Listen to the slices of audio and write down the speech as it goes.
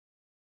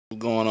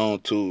What's going on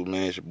too,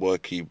 man? It's your boy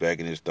Keith back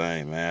in this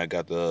thing, man. I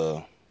got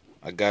the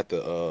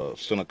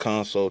center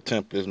console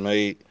templates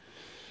made.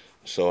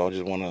 So I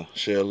just wanna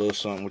share a little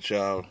something with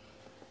y'all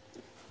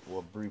for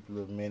a brief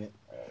little minute.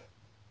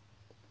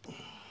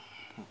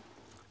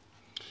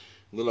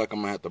 Look like I'm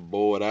gonna have to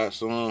bow it out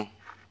some.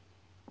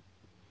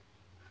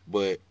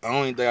 But I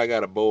don't even think I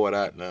gotta bow it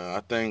out now. I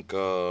think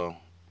I'm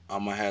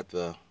gonna have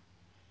to,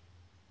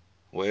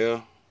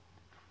 well,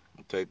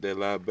 take that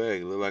lie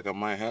back. It look like I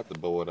might have to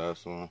bow it out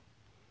some.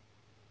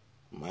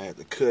 I might have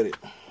to cut it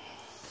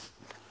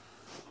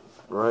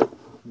right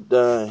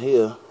down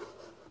here,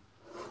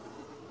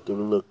 give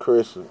it a little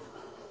crescent,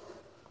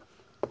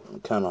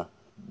 and kind of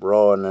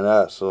broaden it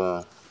out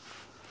some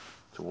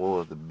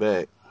towards the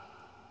back.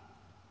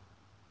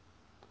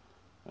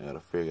 I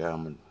gotta figure out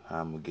how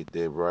I'm gonna get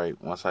that right.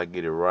 Once I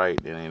get it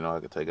right, then I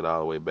can take it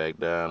all the way back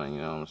down, and you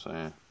know what I'm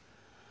saying.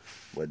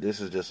 But this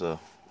is just a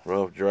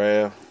rough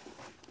draft.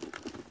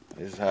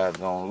 This is how it's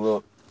gonna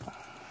look.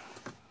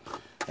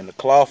 And the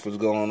cloth is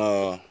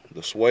gonna,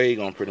 the suede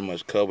gonna pretty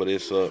much cover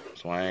this up.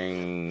 So I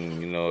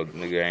ain't,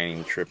 nigga ain't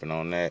even tripping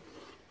on that.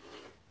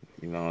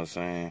 You know what I'm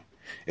saying?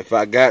 If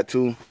I got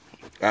to,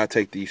 I'll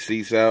take these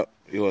seats out.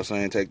 You know what I'm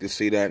saying? Take this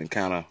seat out and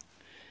kind of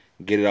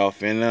get it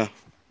off in there. You know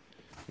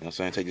what I'm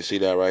saying? Take the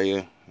seat out right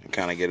here and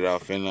kind of get it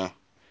off in there.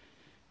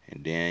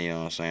 And then, you know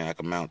what I'm saying, I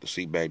can mount the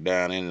seat back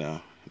down in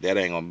there. That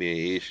ain't gonna be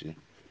an issue.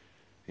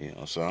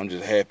 So I'm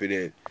just happy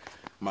that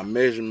my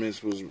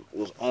measurements was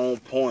on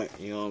point.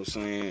 You know what I'm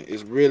saying?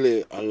 It's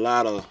really a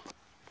lot of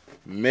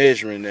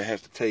measuring that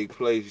has to take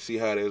place. You see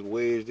how that's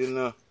wedged in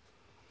there?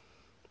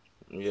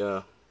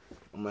 Yeah.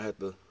 I'm gonna have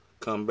to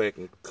come back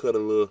and cut a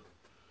little,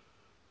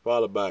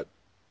 probably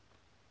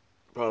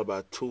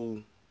about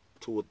 2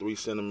 or 3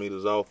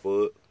 centimeters off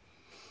of it.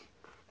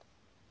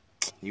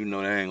 You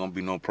know that ain't gonna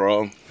be no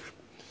problem.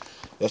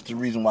 That's the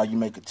reason why you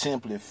make a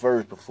template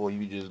first before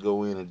you just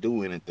go in and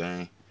do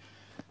anything.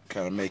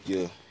 Kind of make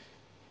you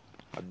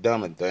a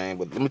dummy thing.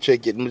 But let me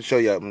show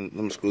y'all, let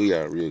me screw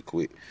y'all real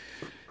quick.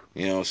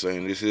 You know what I'm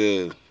saying? This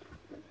is,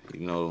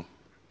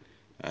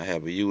 I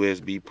have a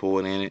USB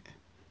port in it.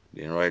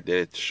 Then right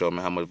there to show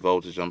me how much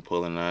voltage I'm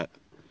pulling out.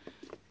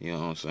 You know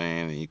what I'm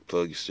saying? And you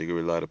plug your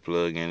cigarette lighter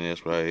plug in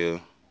this right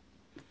here.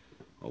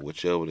 Or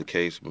whichever the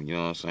case, but you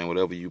know what I'm saying?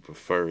 Whatever you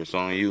prefer, it's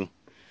on you.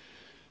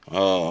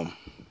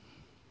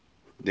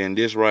 Then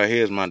this right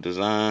here is my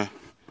design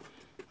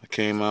I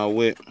came out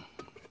with.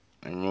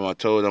 And remember I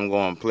told you I'm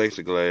going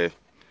plexiglass.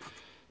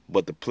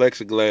 But the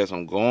plexiglass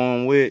I'm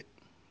going with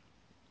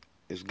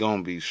is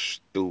gonna be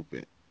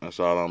stupid. That's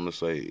all I'm gonna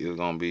say. It's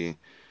gonna be,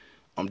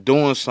 I'm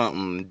doing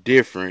something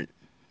different.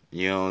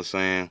 You know what I'm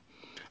saying?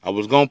 I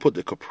was gonna put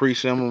the Capri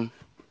symbol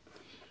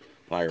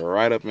like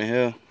right up in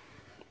here.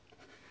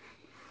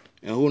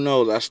 And who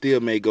knows, I still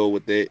may go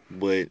with that,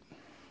 but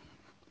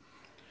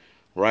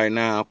right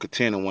now I'm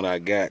contenting what I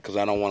got because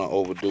I don't want to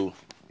overdo,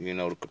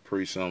 the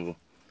Capri symbol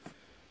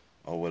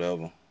or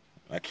whatever.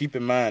 Now keep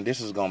in mind, this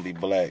is going to be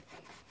black.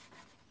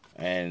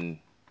 And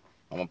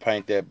I'm going to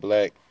paint that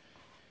black.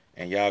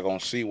 And y'all going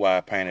to see why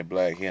I painted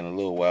black here in a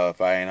little while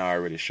if I ain't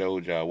already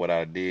showed y'all what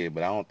I did.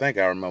 But I don't think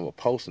I remember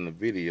posting the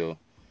video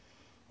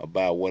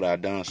about what I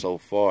done so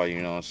far,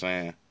 you know what I'm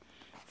saying, as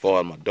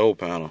far as my door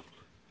panel.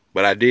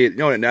 But I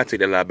did, I take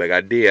that lie back.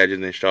 I did. I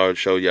just didn't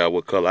show y'all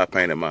what color I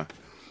painted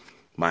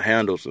my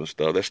handles and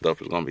stuff. That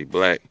stuff is gonna be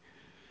black.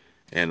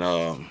 And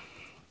I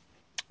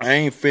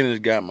ain't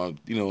finished. Got my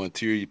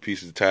interior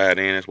pieces tied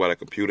in. That's why the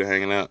computer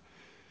hanging out.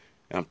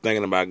 And I'm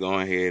thinking about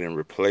going ahead and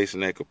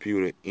replacing that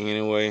computer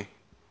anyway.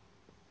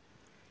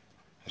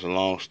 It's a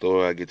long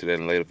story. I'll get to that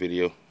in a later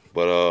video.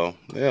 But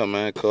yeah,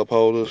 man, cup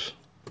holders.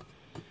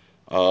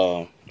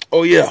 Oh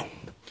yeah.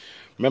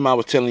 Remember I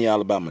was telling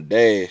y'all about my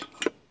dash.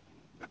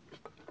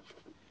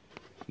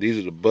 These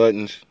are the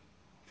buttons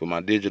for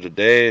my digital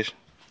dash.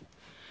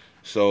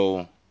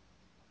 So,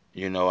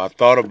 I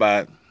thought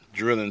about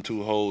drilling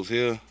 2 holes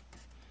here.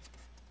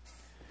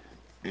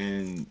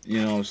 And,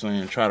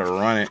 try to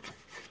run it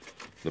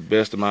the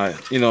best of my,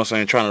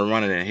 trying to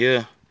run it in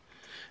here.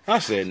 I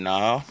said,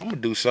 nah, I'm going to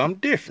do something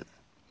different.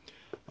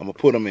 I'm going to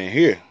put them in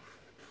here.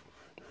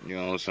 You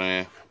know what I'm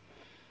saying?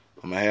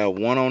 I'm going to have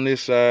one on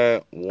this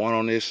side, one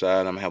on this side.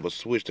 I'm going to have a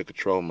switch to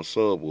control my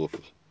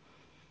subwoofers.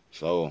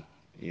 So,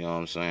 you know what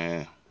I'm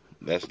saying?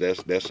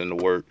 That's in the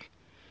works.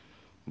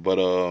 But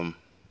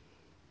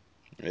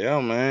yeah,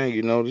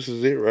 man, this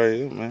is it right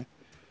here, man.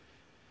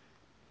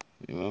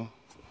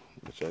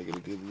 Let y'all get a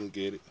good look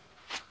at it.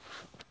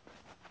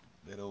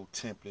 That old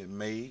template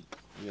made,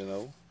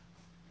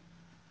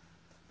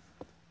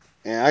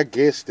 And I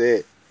guess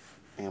that,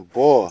 and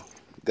boy,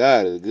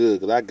 God is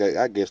good, because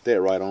I guess that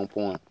right on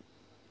point.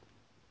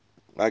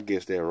 I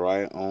guess that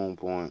right on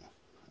point.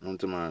 I'm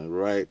talking about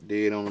right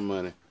dead on the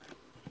money.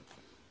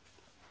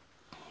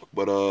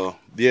 But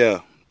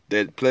yeah,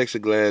 that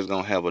plexiglass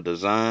gonna have a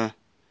design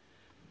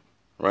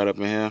right up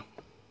in here.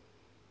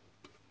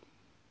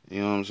 You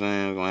know what I'm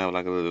saying? It's gonna have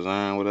like a little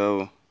design,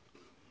 whatever.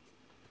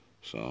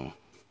 So,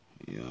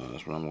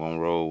 that's what I'm gonna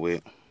roll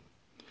with.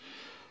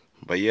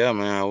 But yeah,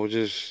 man, I was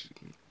just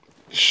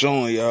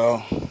showing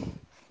y'all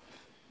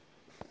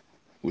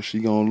what she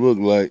gonna look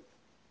like,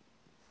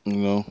 you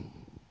know.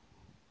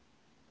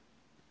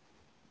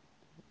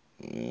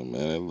 Yeah, man,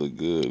 that look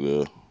good,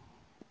 though.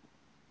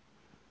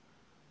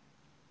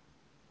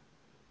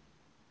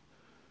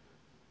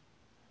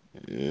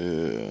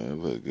 Yeah, that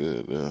look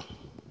good, though.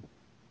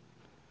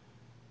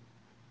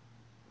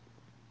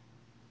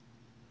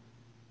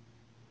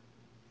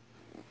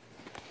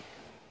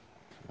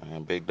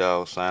 Man, Big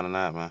Dog signing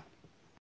out, man.